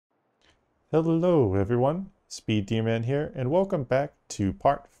Hello everyone, SpeeDMan here, and welcome back to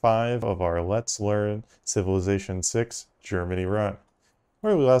part 5 of our Let's Learn Civilization 6 Germany run.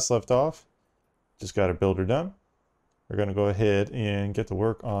 Where we last left off, just got our builder done. We're going to go ahead and get to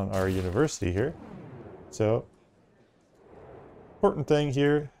work on our university here. So, important thing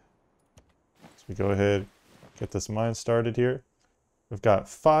here, as we go ahead, get this mine started here. We've got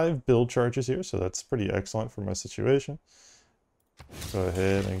 5 build charges here, so that's pretty excellent for my situation. Go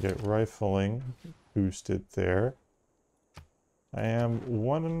ahead and get rifling boosted there. I am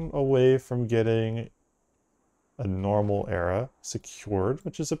one away from getting a normal era secured,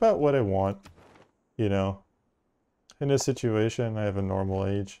 which is about what I want. You know, in this situation, I have a normal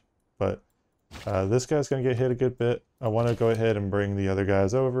age, but this guy's going to get hit a good bit. I want to go ahead and bring the other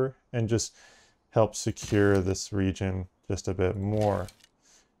guys over and just help secure this region just a bit more.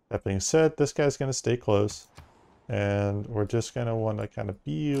 That being said, this guy's going to stay close. And we're just going to want to kind of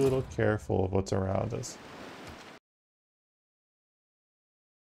be a little careful of what's around us.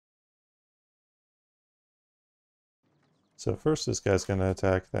 So first this guy's going to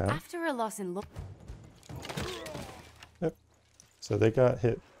attack them. After a loss in Yep. So they got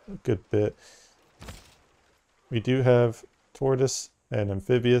hit a good bit. We do have Tortoise and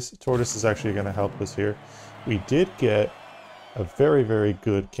Amphibious. Tortoise is actually going to help us here. We did get a very, very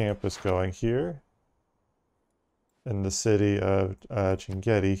good campus going here in the city of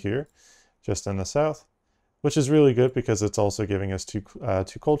Chinguetti here, just in the south, which is really good because it's also giving us two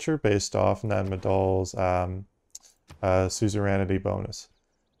culture based off Nan Madol's suzerainty bonus.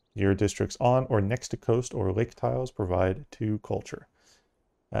 Your districts on or next to coast or lake tiles provide 2 culture.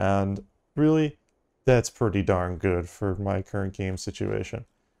 And really, that's pretty darn good for my current game situation.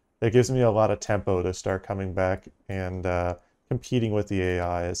 It gives me a lot of tempo to start coming back and competing with the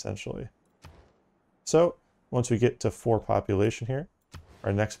AI, essentially. So, once we get to 4 population here,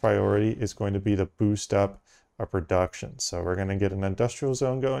 our next priority is going to be to boost up our production. So we're going to get an industrial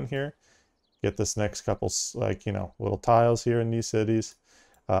zone going here, get this next couple, little tiles here in these cities.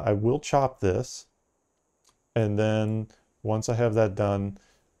 I will chop this, and then once I have that done,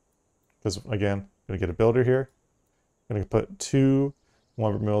 because again, I'm going to get a builder here, I'm going to put 2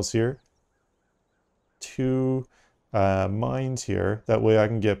 lumber mills here, 2 mines here, that way I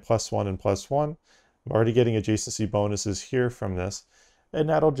can get +1 and +1. I'm already getting adjacency bonuses here from this, and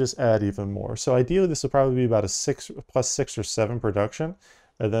that'll just add even more. So ideally this will probably be about a +6 or 7 production,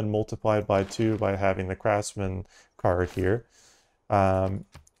 and then multiplied by 2 by having the craftsman card here.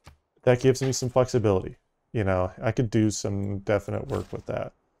 That gives me some flexibility. You know, I could do some definite work with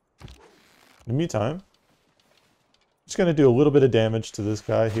that. In the meantime, I'm just going to do a little bit of damage to this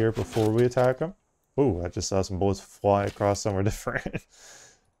guy here before we attack him. Oh, I just saw some bullets fly across somewhere different.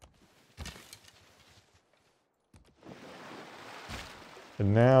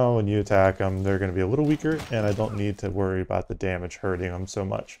 And now when you attack them, they're going to be a little weaker, and I don't need to worry about the damage hurting them so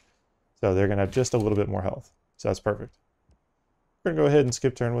much. So they're going to have just a little bit more health. So that's perfect. We're going to go ahead and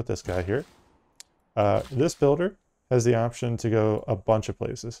skip turn with this guy here. This builder has the option to go a bunch of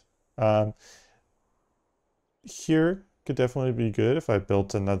places. Here could definitely be good if I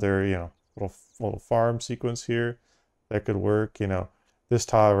built another, little farm sequence here. That could work. This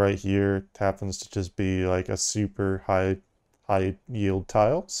tile right here happens to just be like a super high yield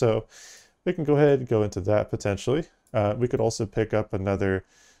tile, so we can go ahead and go into that potentially. We could also pick up another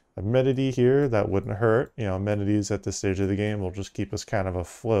amenity here. That wouldn't hurt. Amenities at this stage of the game will just keep us kind of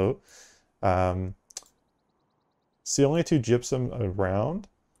afloat. It's the only 2 gypsum around,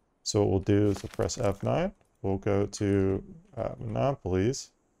 so what we'll do is we'll press F9. We'll go to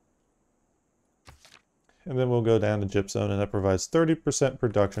monopolies, and then we'll go down to gypsum, and that provides 30%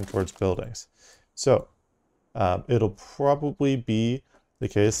 production towards buildings. So it'll probably be the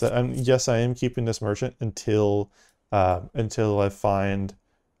case that, yes, I am keeping this merchant until I find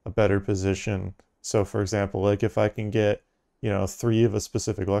a better position. So for example, like if I can get, 3 of a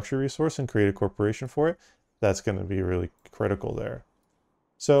specific luxury resource and create a corporation for it, that's going to be really critical there.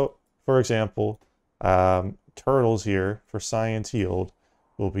 So for example, turtles here for science yield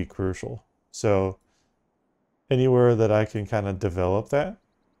will be crucial. So anywhere that I can kind of develop that,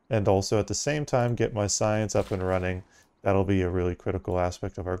 and also at the same time get my science up and running, that'll be a really critical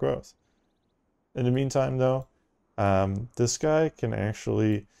aspect of our growth. In the meantime though, this guy can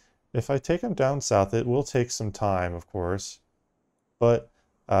actually, if I take him down south, it will take some time, of course, but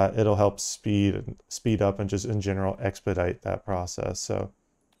it'll help speed up and just in general expedite that process. So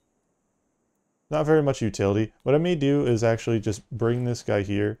not very much utility. What I may do is actually just bring this guy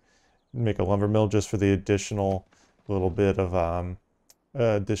here, make a lumber mill just for the additional little bit of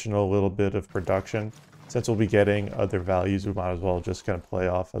production. Since we'll be getting other values, we might as well just kind of play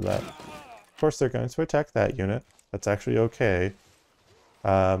off of that. course, they're going to attack that unit. That's actually okay.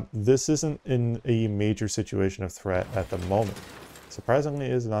 This isn't in a major situation of threat at the moment. Surprisingly,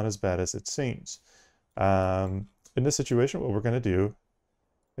 it is not as bad as it seems. In this situation, what we're going to do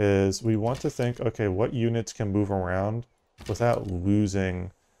is we want to think, okay, what units can move around without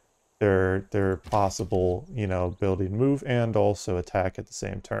losing their possible, you know, ability to move and also attack at the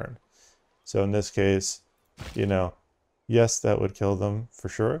same turn. So in this case, you know, yes, that would kill them for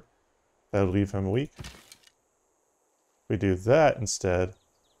sure. That would leave him weak. If we do that instead,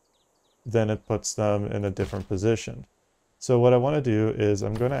 then it puts them in a different position. So what I want to do is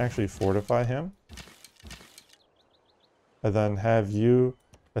I'm going to actually fortify him and then have you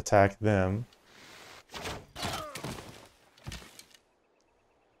attack them.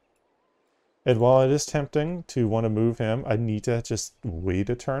 And while it is tempting to want to move him, I need to just wait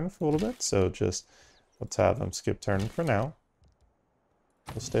a turn for a little bit. So just let's have them skip turn for now.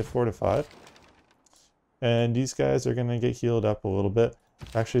 We'll stay fortified. And these guys are going to get healed up a little bit.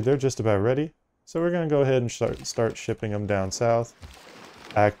 Actually, they're just about ready. So we're going to go ahead and start shipping them down south.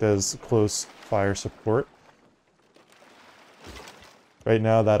 Act as close fire support. Right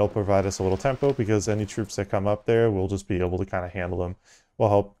now, that'll provide us a little tempo because any troops that come up there, we'll just be able to kind of handle them. We'll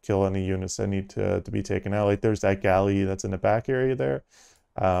help kill any units that need to be taken out. Like there's that galley that's in the back area there.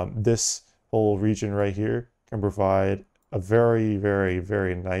 This whole region right here can provide a very, very,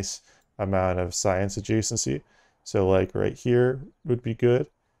 very nice amount of science adjacency. So like right here would be good.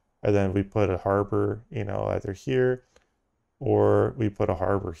 And then we put a harbor, you know, either here or we put a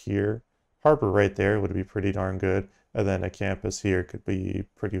harbor here. Harbor right there would be pretty darn good. And then a campus here could be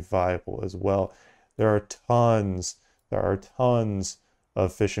pretty viable as well. There are tons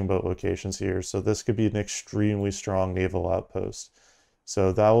of fishing boat locations here. So this could be an extremely strong naval outpost.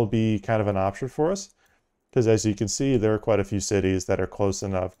 So that will be kind of an option for us. Because as you can see, there are quite a few cities that are close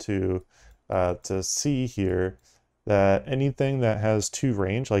enough to sea here that anything that has 2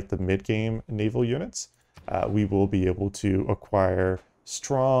 range, like the mid-game naval units, we will be able to acquire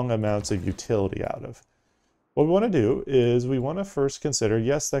strong amounts of utility out of. What we want to do is we want to first consider,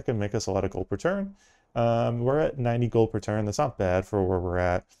 yes, that can make us a lot of gold per turn. We're at 90 gold per turn. That's not bad for where we're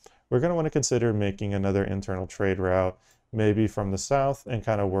at. We're going to want to consider making another internal trade route, maybe from the south, and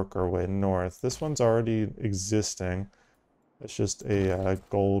kind of work our way north. This one's already existing. It's just a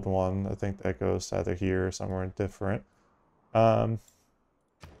gold one. I think that goes either here or somewhere different. What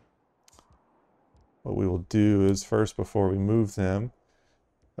we will do is first, before we move them,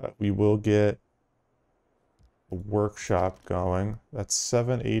 we will get a workshop going. That's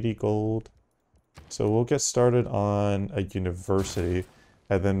 780 gold. So we'll get started on a university,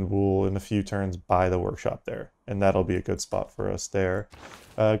 and then we'll, in a few turns, buy the workshop there. And that'll be a good spot for us there.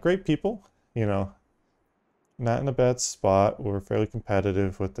 Great people, you know, not in a bad spot. We're fairly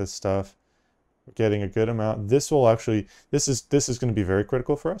competitive with this stuff. We're getting a good amount. This will actually, this is going to be very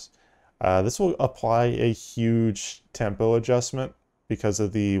critical for us. This will apply a huge tempo adjustment because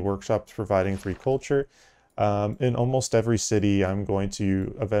of the workshops providing 3 culture. In almost every city, I'm going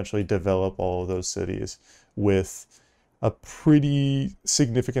to eventually develop all of those cities with a pretty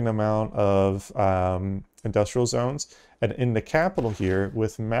significant amount of industrial zones. And in the capital here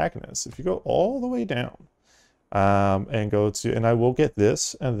with Magnus, if you go all the way down and go to, and I will get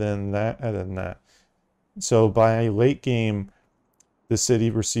this and then that and then that. So by late game, the city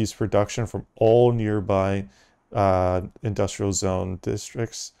receives production from all nearby industrial zone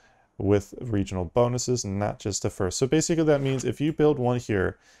districts with regional bonuses, and not just the first. So basically that means if you build one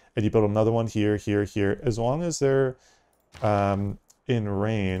here and you build another one here, here, here, as long as they're in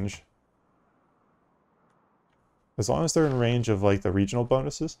range, as long as they're in range of like the regional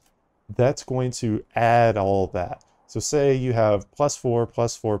bonuses, that's going to add all that. So say you have +4,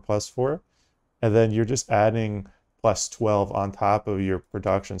 +4, +4, and then you're just adding +12 on top of your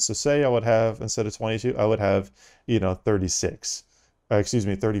production. So say I would have, instead of 22, I would have, you know, 36. Excuse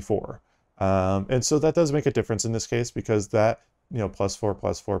me, 34. And so that does make a difference in this case because that, you know, +4,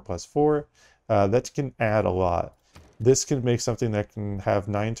 +4, +4, that can add a lot. This can make something that can have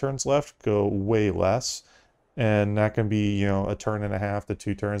 9 turns left go way less. And that can be, you know, a turn and a half to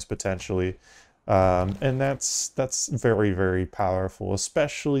 2 turns potentially. And that's very, very powerful,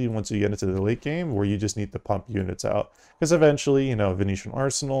 especially once you get into the late game where you just need to pump units out. Because eventually, you know, Venetian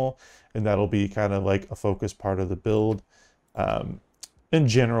Arsenal, and that'll be kind of like a focus part of the build. In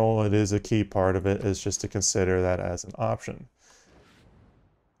general, it is a key part of it, is just to consider that as an option.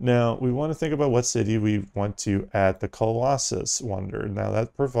 Now, we want to think about what city we want to add the Colossus Wonder. Now,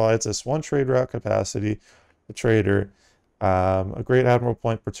 that provides us 1 trade route capacity, a trader, a great admiral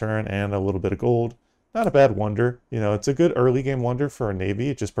point per turn, and a little bit of gold. not a bad wonder. You know, it's a good early game wonder for a navy.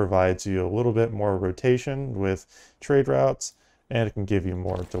 It just provides you a little bit more rotation with trade routes, and it can give you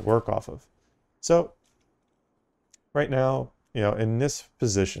more to work off of. So right now, you know, in this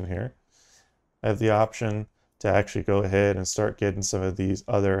position here, I have the option to actually go ahead and start getting some of these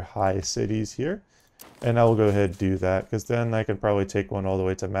other high cities here. And I will go ahead and do that, because then I can probably take one all the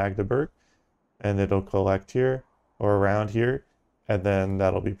way to Magdeburg, and it'll collect here or around here, and then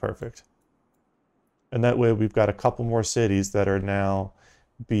that'll be perfect. And that way we've got a couple more cities that are now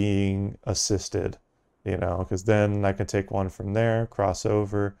being assisted, you know, because then I can take one from there, cross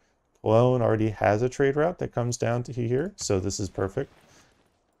over. Cologne already has a trade route that comes down to here, so this is perfect.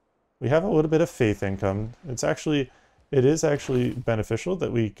 We have a little bit of faith income. It is actually beneficial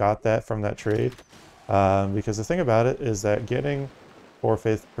that we got that from that trade, because the thing about it is that getting 4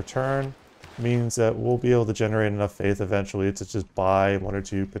 faith per turn means that we'll be able to generate enough faith eventually to just buy 1 or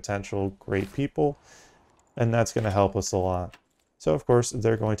 2 potential great people, and that's going to help us a lot. So of course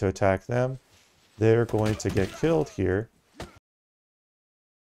they're going to attack them. They're going to get killed here.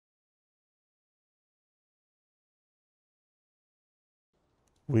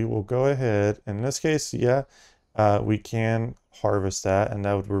 We will go ahead, in this case, yeah, we can harvest that, and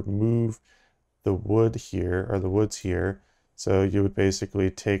that would remove the wood here, or the woods here. So you would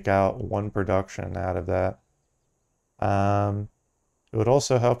basically take out 1 production out of that. It would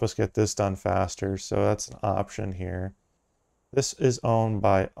also help us get this done faster, so that's an option here. This is owned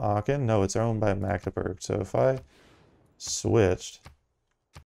by Aachen. No, it's owned by Magdeburg. So if I switched,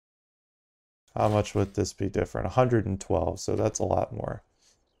 how much would this be different? 112, so that's a lot more.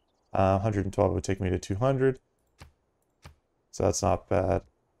 112 would take me to 200, so that's not bad.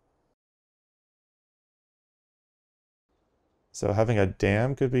 So having a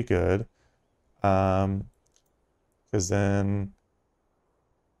dam could be good, because then,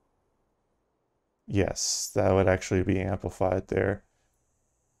 yes, that would actually be amplified there.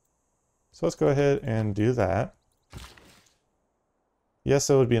 So let's go ahead and do that.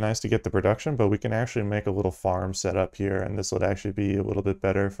 Yes, it would be nice to get the production, but we can actually make a little farm set up here, and this would actually be a little bit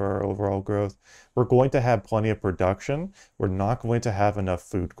better for our overall growth. We're going to have plenty of production. We're not going to have enough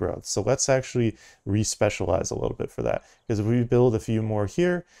food growth. So let's actually re-specialize a little bit for that. Because if we build a few more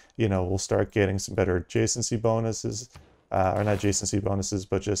here, you know, we'll start getting some better adjacency bonuses, or not adjacency bonuses,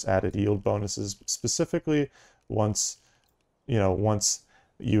 but just added yield bonuses. Specifically, once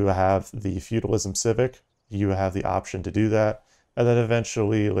you have the feudalism civic, you have the option to do that. And then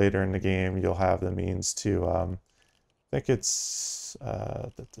eventually, later in the game, you'll have the means to, I think it's,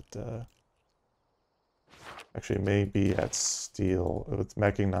 actually maybe at steel, with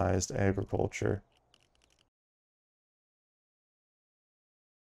mechanized agriculture.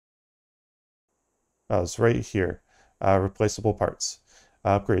 Oh, it's right here. Replaceable parts.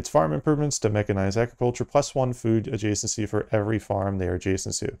 Upgrades farm improvements to mechanized agriculture, +1 food adjacency for every farm they are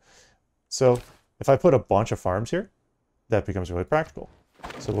adjacent to. So if I put a bunch of farms here, that becomes really practical.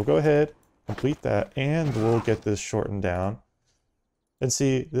 So we'll go ahead, complete that, and we'll get this shortened down. And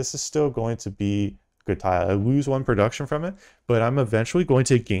see, this is still going to be a good tile. I lose 1 production from it, but I'm eventually going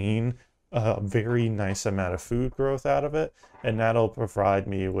to gain a very nice amount of food growth out of it, and that'll provide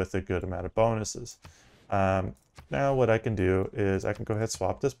me with a good amount of bonuses. Now what I can do is I can go ahead and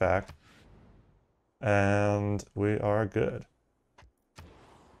swap this back, and we are good.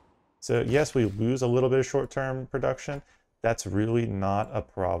 So yes, we lose a little bit of short-term production. That's really not a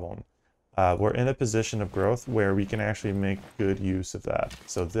problem. We're in a position of growth where we can actually make good use of that.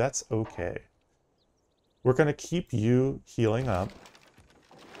 So that's okay. We're going to keep you healing up.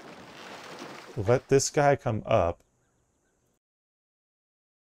 Let this guy come up.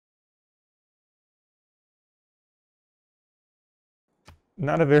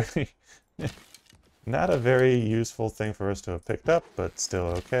 Not a very not a very useful thing for us to have picked up, but still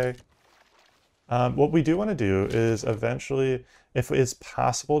okay. What we do want to do is eventually, if it's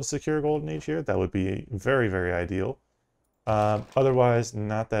possible to secure a golden age here, that would be very, very ideal. Otherwise,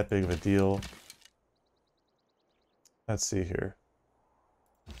 not that big of a deal. Let's see here.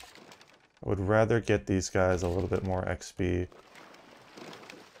 I would rather get these guys a little bit more XP.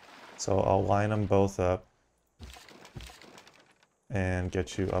 So I'll line them both up and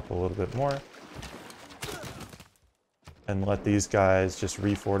get you up a little bit more. And let these guys just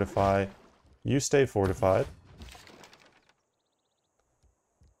refortify. You stay fortified.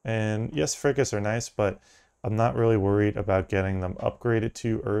 And yes, frigates are nice, but I'm not really worried about getting them upgraded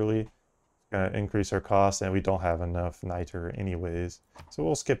too early. It's going to increase our costs, and we don't have enough niter anyways. So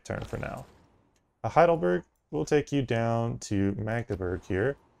we'll skip turn for now. Heidelberg will take you down to Magdeburg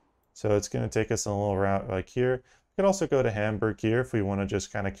here. So it's going to take us a little route like here. We could also go to Hamburg here if we want to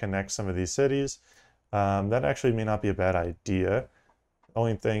just kind of connect some of these cities. That actually may not be a bad idea.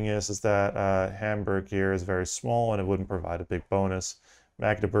 Only thing is that Hamburg here is very small and it wouldn't provide a big bonus.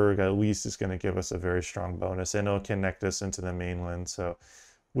 Magdeburg at least is going to give us a very strong bonus and it'll connect us into the mainland. So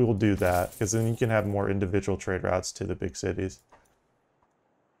we will do that because then you can have more individual trade routes to the big cities.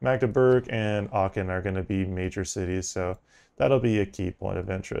 Magdeburg and Aachen are going to be major cities, so that'll be a key point of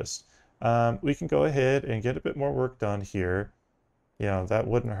interest. We can go ahead and get a bit more work done here. You know, that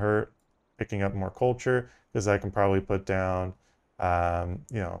wouldn't hurt picking up more culture because I can probably put down,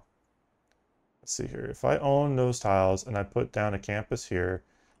 you know, let's see here. If I own those tiles and I put down a campus here,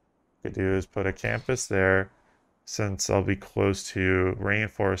 what I could do is put a campus there. Since I'll be close to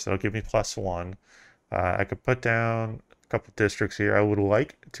rainforest, that'll give me +1. I could put down a couple districts here. I would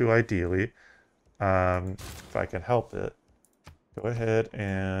like to ideally, if I can help it, go ahead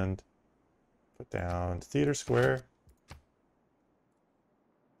and put down Theater Square.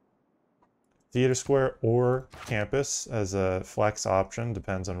 Theater Square or campus as a flex option,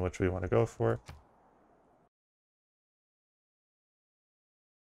 depends on which we want to go for.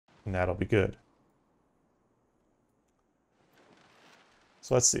 And that'll be good.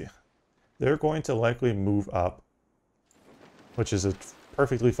 So let's see. They're going to likely move up, which is a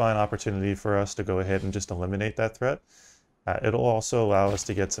perfectly fine opportunity for us to go ahead and just eliminate that threat. It'll also allow us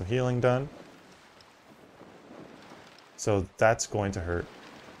to get some healing done. So that's going to hurt.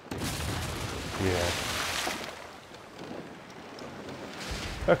 Yeah.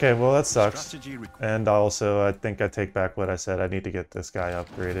 Okay, well that sucks. And also, I think I take back what I said. I need to get this guy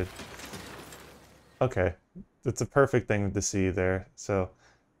upgraded. Okay, it's a perfect thing to see there. So,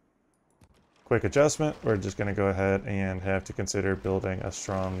 quick adjustment. We're just going to go ahead and have to consider building a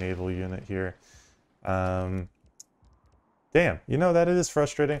strong naval unit here. Damn, you know, that is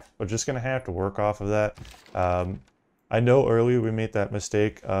frustrating. We're just going to have to work off of that. I know earlier we made that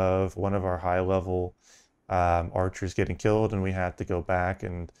mistake of one of our high-level archers getting killed, and we had to go back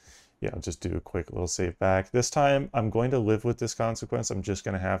and, you know, just do a quick little save back. This time, I'm going to live with this consequence. I'm just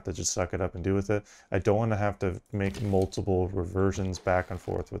going to have to just suck it up and do with it. I don't want to have to make multiple reversions back and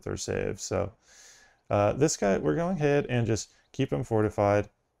forth with our saves. So this guy, we're going ahead and just keep him fortified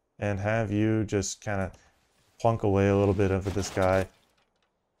and have you just kind of plunk away a little bit of this guy,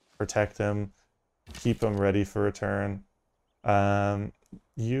 protect him, keep him ready for a turn.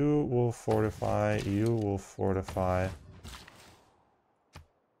 You will fortify, you will fortify.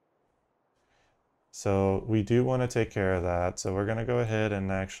 So we do want to take care of that. So we're going to go ahead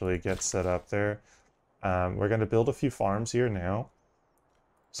and actually get set up there. We're going to build a few farms here now.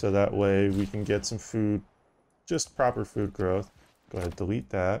 So that way we can get some food, just proper food growth. Go ahead, delete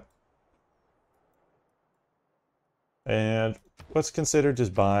that. And let's consider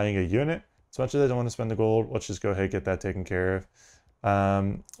just buying a unit. As much as I don't want to spend the gold, let's just go ahead and get that taken care of.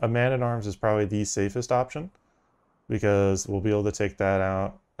 A man-at-arms is probably the safest option because we'll be able to take that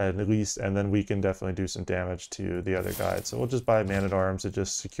out at least, and then we can definitely do some damage to the other guide. So we'll just buy man-at-arms to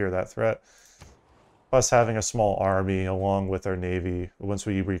just secure that threat. Plus having a small army along with our navy, once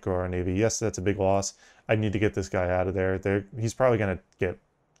we regrow our navy, yes, that's a big loss. I need to get this guy out of there. He's probably going to get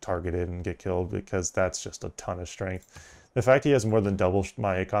targeted and get killed because that's just a ton of strength. The fact he has more than double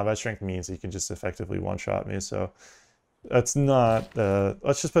my combat strength means he can just effectively one-shot me, so that's not,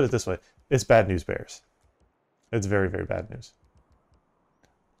 let's just put it this way. It's bad news bears. It's very, very bad news.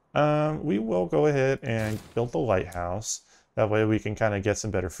 We will go ahead and build the lighthouse. That way we can kind of get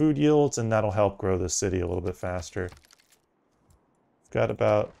some better food yields, and that'll help grow the city a little bit faster. Got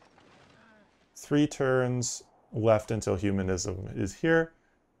about 3 turns left until humanism is here,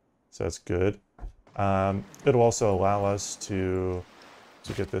 so that's good. It'll also allow us to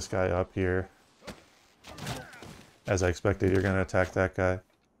get this guy up here. As I expected, you're going to attack that guy.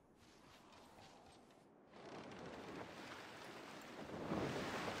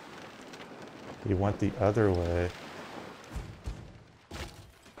 You went the other way.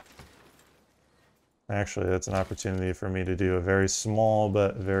 Actually, that's an opportunity for me to do a very small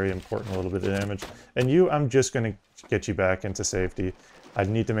but very important little bit of damage. And you, I'm just going to get you back into safety. I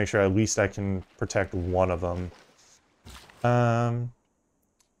need to make sure at least I can protect one of them.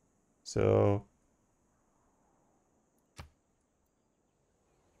 So...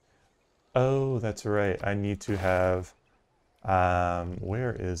 Oh, that's right. I need to have...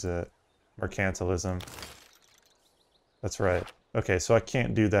 where is it? Mercantilism. That's right. Okay, so I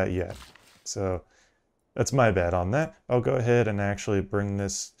can't do that yet. So... that's my bad on that. I'll go ahead and actually bring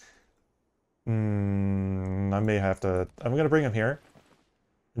this... I may have to... I'm going to bring them here.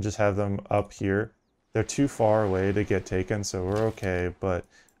 And just have them up here. They're too far away to get taken, so we're okay. But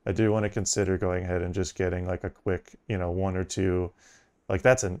I do want to consider going ahead and just getting like a quick, you know, 1 or 2... Like,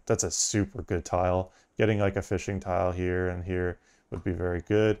 that's a super good tile. getting like a fishing tile here and here would be very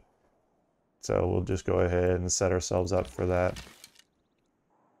good. So we'll just go ahead and set ourselves up for that.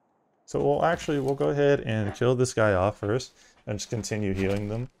 So we'll go ahead and kill this guy off first and just continue healing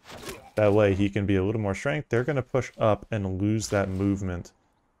them. That way he can be a little more strength. They're going to push up and lose that movement.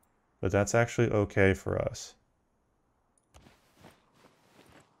 But that's actually okay for us.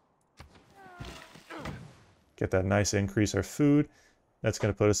 Get that nice increase our food. That's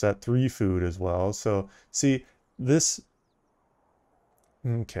going to put us at 3 food as well. So see, this...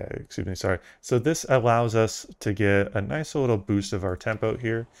 Okay, excuse me, sorry. So this allows us to get a nice little boost of our tempo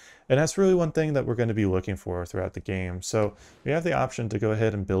here. And that's really one thing that we're going to be looking for throughout the game. So we have the option to go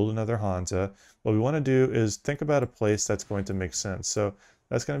ahead and build another Hansa. What we want to do is think about a place that's going to make sense. So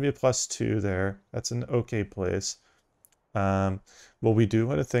that's going to be a +2 there. That's an okay place. What we do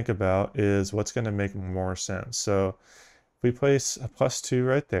want to think about is what's going to make more sense. So if we place a +2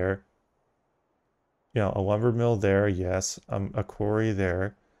 right there, you know, a lumber mill there, yes. A quarry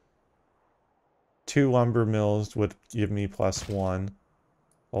there. 2 lumber mills would give me +1.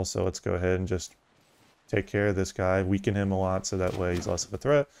 Also, let's go ahead and just take care of this guy, weaken him a lot so that way he's less of a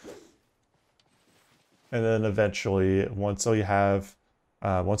threat. And then eventually, once we have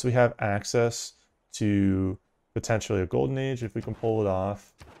access to potentially a golden age, if we can pull it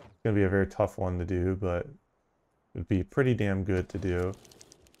off, it's going to be a very tough one to do, but it'd be pretty damn good to do.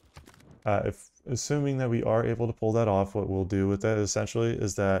 Assuming that we are able to pull that off, what we'll do with that essentially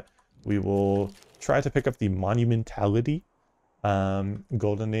is that we will try to pick up the Monumentality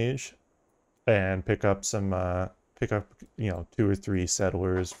Golden Age and pick up some, you know, 2 or 3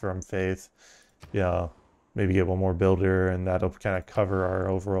 settlers from Faith. You know, maybe get one more builder, and that'll kind of cover our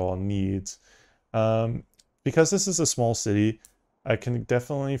overall needs. Because this is a small city, I can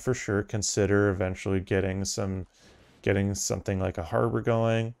definitely for sure consider eventually getting something like a harbor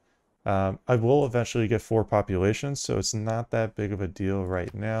going. I will eventually get 4 populations, so it's not that big of a deal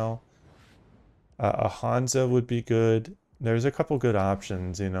right now. A Hansa would be good. There's a couple good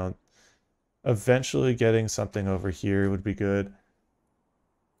options, you know. Eventually getting something over here would be good.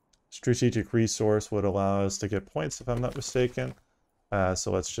 Strategic resource would allow us to get points, if I'm not mistaken.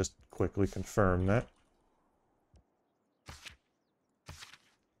 So let's just quickly confirm that.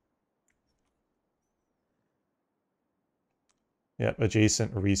 Yep,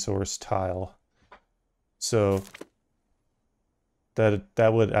 adjacent resource tile. So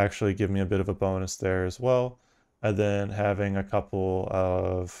that would actually give me a bit of a bonus there as well. And then having a couple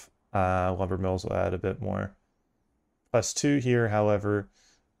of lumber mills will add a bit more. +2 here, however,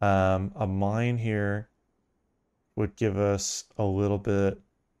 a mine here would give us a little bit,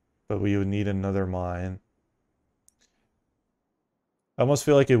 but we would need another mine. I almost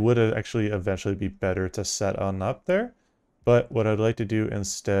feel like it would actually eventually be better to set on up there. But what I'd like to do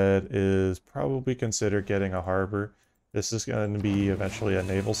instead is probably consider getting a harbor. This is going to be eventually a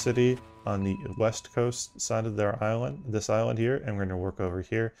naval city on the west coast side of their island, this island here, and we're going to work over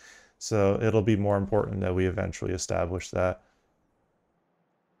here. So it'll be more important that we eventually establish that.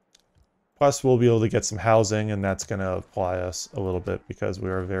 Plus, we'll be able to get some housing, and that's going to apply us a little bit because we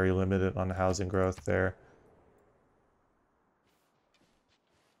are very limited on housing growth there.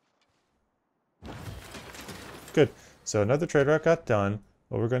 Good. So another trade route got done.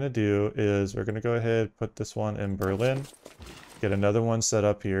 What we're going to do is we're going to go ahead, put this one in Berlin, get another one set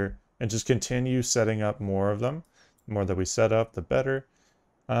up here, and just continue setting up more of them. The more that we set up, the better.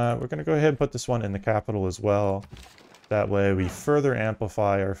 We're going to go ahead and put this one in the capital as well. That way we further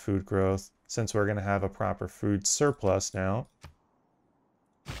amplify our food growth since we're going to have a proper food surplus now.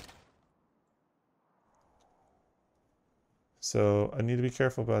 So I need to be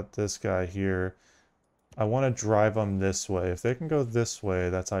careful about this guy here. I want to drive them this way. If they can go this way,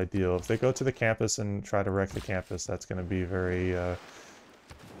 that's ideal. If they go to the campus and try to wreck the campus, that's going to be very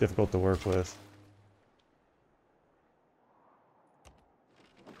difficult to work with.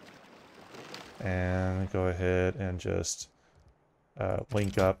 And go ahead and just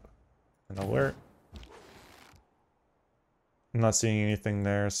link up an alert. I'm not seeing anything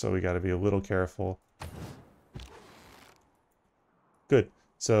there, so we got to be a little careful. Good.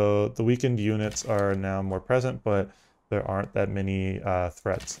 So the weakened units are now more present, but there aren't that many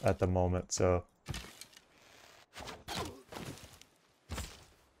threats at the moment, so...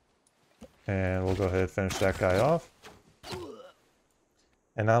 And we'll go ahead and finish that guy off.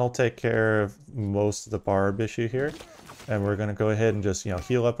 And that'll take care of most of the barb issue here. And we're going to go ahead and just, you know,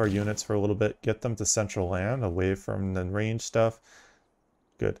 heal up our units for a little bit, get them to central land, away from the range stuff.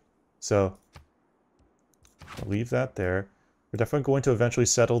 Good. So, I'll leave that there. We're definitely going to eventually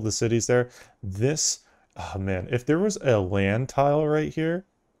settle the cities there. This, oh man, if there was a land tile right here,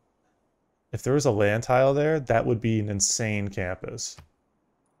 If there was a land tile there, that would be an insane campus.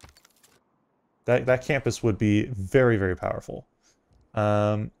 That campus would be very, very powerful.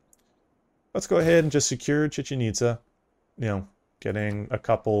 Let's go ahead and just secure Chichen Itza. You know, getting a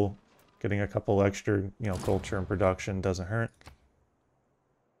couple extra, culture and production doesn't hurt.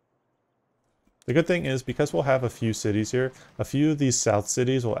 The good thing is, because we'll have a few cities here, a few of these south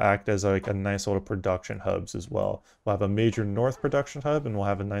cities will act as like a nice little production hubs as well. We'll have a major north production hub, and we'll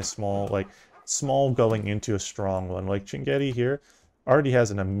have a nice small going into a strong one. Like Chinguetti here already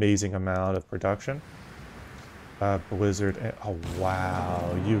has an amazing amount of production. Blizzard, oh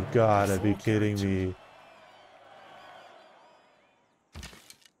wow, you've gotta be kidding me.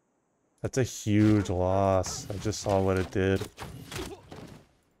 That's a huge loss. I just saw what it did.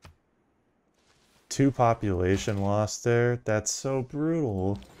 2 population lost there. That's so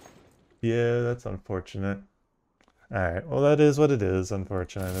brutal. Yeah, that's unfortunate. Alright, well that is what it is,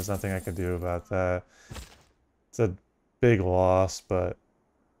 unfortunate. There's nothing I can do about that. It's a big loss, but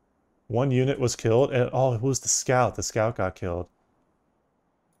 1 unit was killed, and oh, it was the scout. The scout got killed.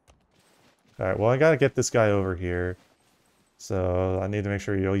 Alright, well I gotta get this guy over here. So I need to make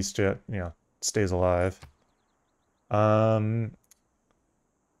sure he at least, stays alive.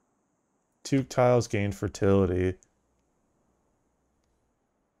 2 tiles gained fertility.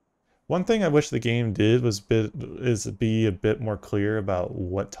 One thing I wish the game did was be a bit more clear about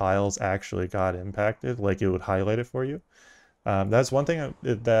what tiles actually got impacted, like it would highlight it for you. That's one thing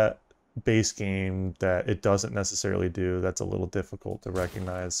that base game that it doesn't necessarily do. That's a little difficult to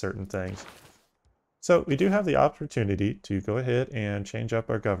recognize certain things. So we do have the opportunity to go ahead and change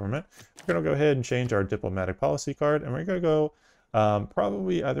up our government. We're going to go ahead and change our diplomatic policy card, and we're going to go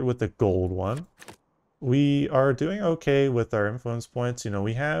probably either with the gold one. We are doing okay with our influence points.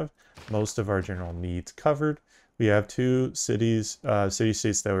 We have most of our general needs covered. We have 2 cities,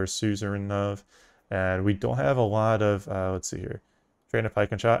 city-states that we're suzerain of, and we don't have a lot of, let's see here, train a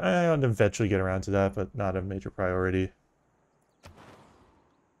pike and shot. I'll eventually get around to that, but not a major priority.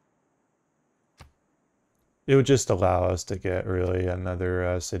 It would just allow us to get really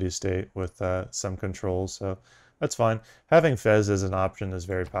another city-state with some controls, so that's fine. Having Fez as an option is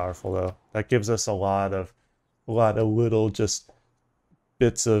very powerful, though. That gives us a lot of little just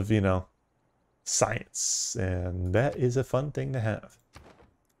bits of, science, and that is a fun thing to have.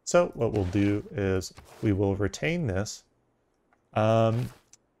 So what we'll do is we will retain this.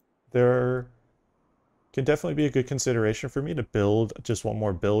 There can definitely be a good consideration for me to build just one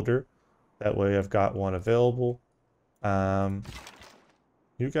more builder. That way I've got one available. You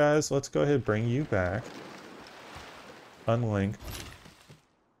guys, let's go ahead and bring you back. Unlink.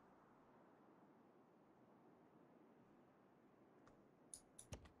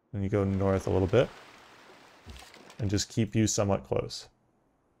 And you go north a little bit. And just keep you somewhat close.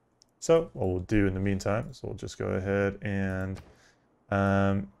 So what we'll do in the meantime is we'll just go ahead and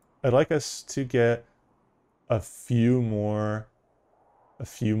I'd like us to get a few more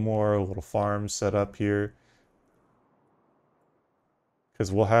little farms set up here,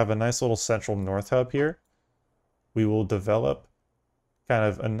 because we'll have a nice little central north hub here. We will develop kind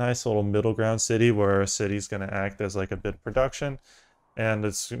of a nice little middle ground city where a city's going to act as like a bit of production, and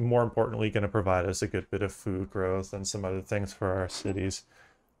it's more importantly going to provide us a good bit of food growth and some other things for our cities,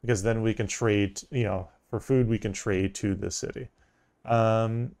 because then we can trade, for food we can trade to the city.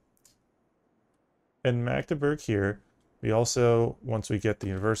 In Magdeburg here, we also, once we get the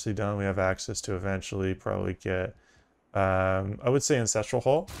university done, we have access to eventually probably get, I would say Ancestral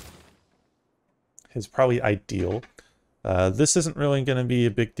Hall is probably ideal. This isn't really going to be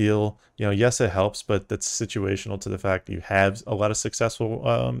a big deal. Yes, it helps, but that's situational to the fact that you have a lot of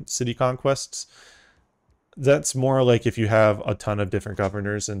successful city conquests. That's more like if you have a ton of different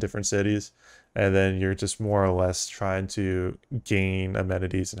governors in different cities, and then you're just more or less trying to gain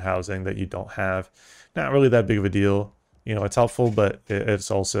amenities and housing that you don't have. Not really that big of a deal. It's helpful, but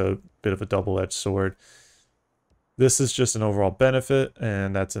it's also a bit of a double-edged sword. This is just an overall benefit,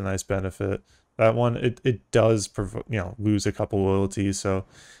 and that's a nice benefit. That one, it does, lose a couple loyalties, so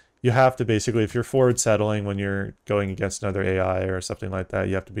you have to basically, if you're forward settling when you're going against another AI or something like that,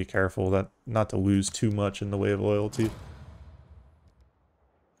 you have to be careful that not to lose too much in the way of loyalty.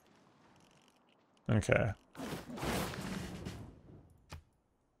 Okay.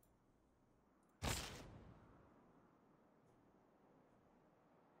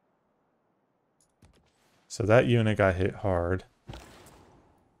 So that unit got hit hard.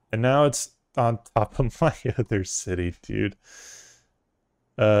 And now it's on top of my other city, dude.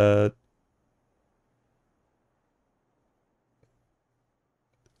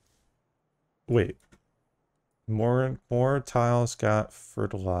 Wait. More tiles got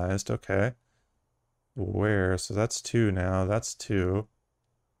fertilized. Okay. where. So that's 2 now. That's 2.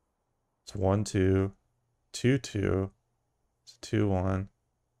 It's 1, 2, 2, 2. It's 2, 1.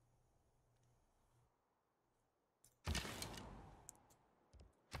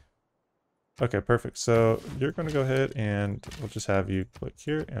 Okay, perfect. So you're going to go ahead and we'll just have you click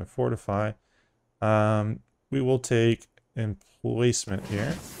here and fortify. We will take emplacement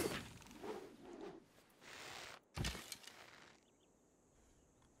here.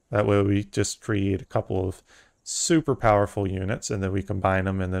 That way we just create a couple of super powerful units and then we combine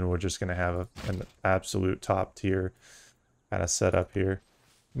them and then we're just going to have an absolute top tier kind of setup here.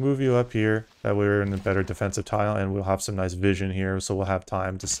 Move you up here. That way we're in a better defensive tile and we'll have some nice vision here so we'll have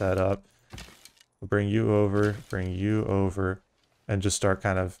time to set up. We'll bring you over, and just start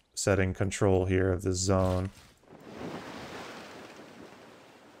kind of setting control here of this zone.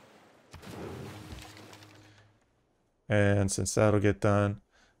 And since that'll get done,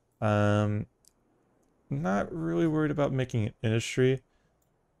 not really worried about making an industry.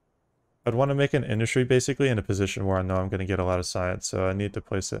 I'd want to make an industry basically in a position where I know I'm going to get a lot of science, so I need to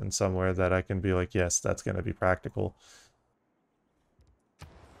place it in somewhere that I can be like, yes, that's going to be practical.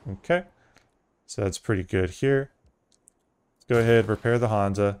 Okay. So that's pretty good here. Let's go ahead, repair the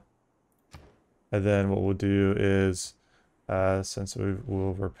Hansa. And then what we'll do is, since we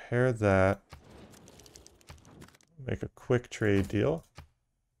will repair that, make a quick trade deal.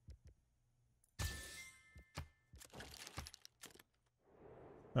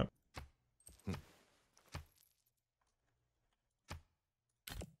 Oh.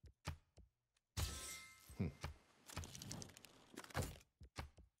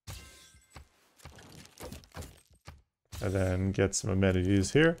 And then get some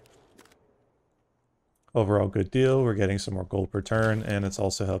amenities here. Overall good deal. We're getting some more gold per turn, and it's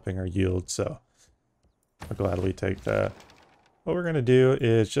also helping our yield, so I'll gladly take that. What we're going to do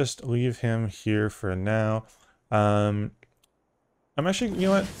is just leave him here for now. I'm actually, you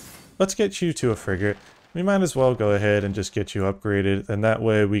know what? Let's get you to a frigate. We might as well go ahead and just get you upgraded, and that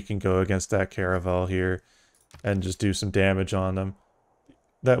way we can go against that caravel here and just do some damage on them.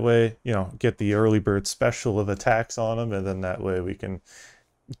 That way, you know, get the early bird special of attacks on them, and then that way we can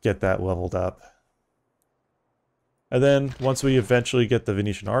get that leveled up. And then once we eventually get the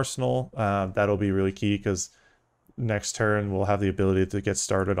Venetian Arsenal, that'll be really key because next turn we'll have the ability to get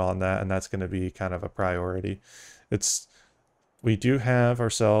started on that, and that's going to be kind of a priority. We do have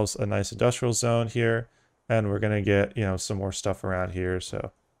ourselves a nice industrial zone here, and we're going to get, you know, some more stuff around here,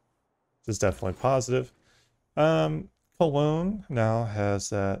 so this is definitely positive. Cologne now has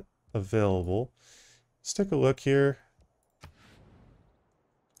that available. Let's take a look here.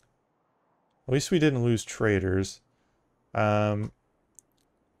 At least we didn't lose traders. Let's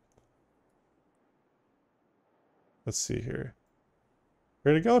see here.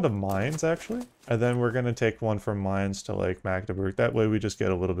 We're going to go to mines, actually. And then we're going to take one from mines to, like, Magdeburg. That way we just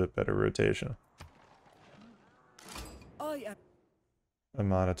get a little bit better rotation. Oh, yeah. A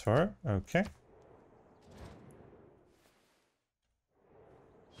Monitor. Okay.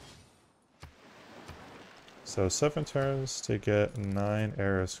 So 7 turns to get 9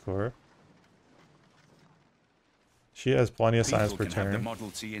 era score. She has plenty of science per turn.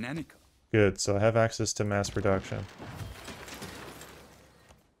 Good, so I have access to mass production.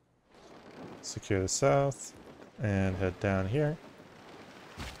 Secure the south and head down here.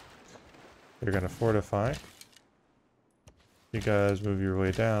 You're going to fortify. You guys move your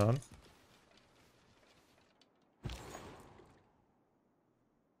way down.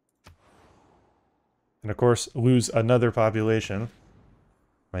 And of course, lose another population.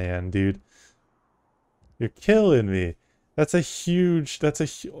 Man, dude. You're killing me. That's a huge,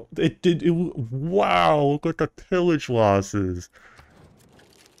 wow, look at the pillage losses.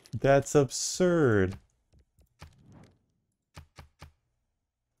 That's absurd.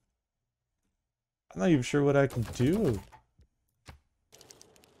 I'm not even sure what I can do.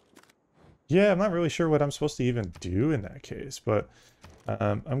 Yeah, I'm not really sure what I'm supposed to even do in that case, but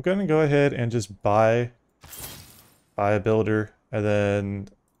I'm going to go ahead and just buy a builder, and then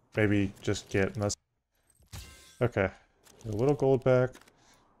maybe just get Okay, a little gold back,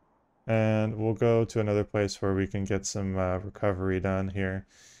 and we'll go to another place where we can get some recovery done here.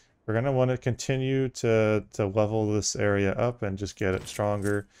 We're going to want to continue to level this area up and just get it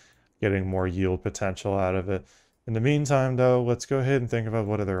stronger, getting more yield potential out of it. In the meantime, though, let's go ahead and think about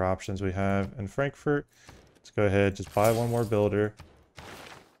what other options we have. In Frankfurt, let's go ahead, just buy one more builder.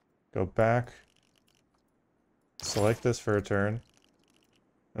 Go back, select this for a turn,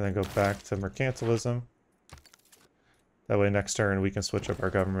 and then go back to mercantilism. That way next turn we can switch up our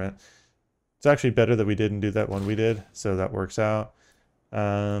government. It's actually better that we didn't do that one we did, so that works out.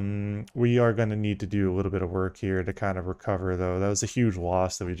 We are going to need to do a little bit of work here to kind of recover, though. That was a huge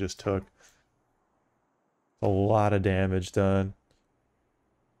loss that we just took. A lot of damage done.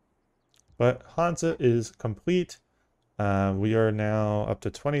 But Hansa is complete. We are now up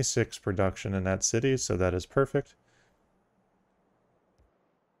to 26 production in that city, so that is perfect.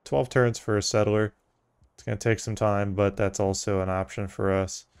 12 turns for a settler. It's going to take some time, but that's also an option for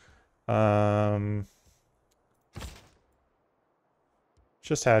us.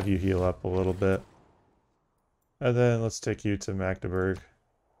 Just have you heal up a little bit. And then let's take you to Magdeburg.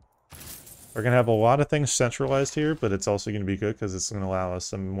 We're going to have a lot of things centralized here, but it's also going to be good because it's going to allow us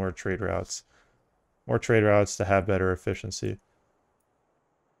some more trade routes. More trade routes to have better efficiency.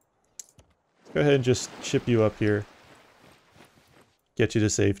 Let's go ahead and just ship you up here. Get you to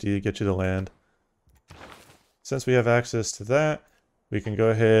safety, get you to land. Since we have access to that, we can go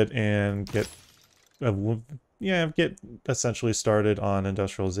ahead and get essentially started on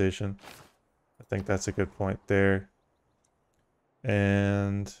industrialization. I think that's a good point there.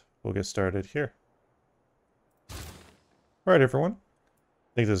 And we'll get started here. All right, everyone.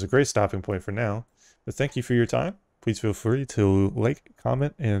 I think this is a great stopping point for now. But thank you for your time. Please feel free to like,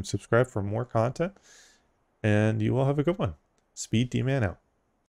 comment, and subscribe for more content. And you all have a good one. SpeeDMan out.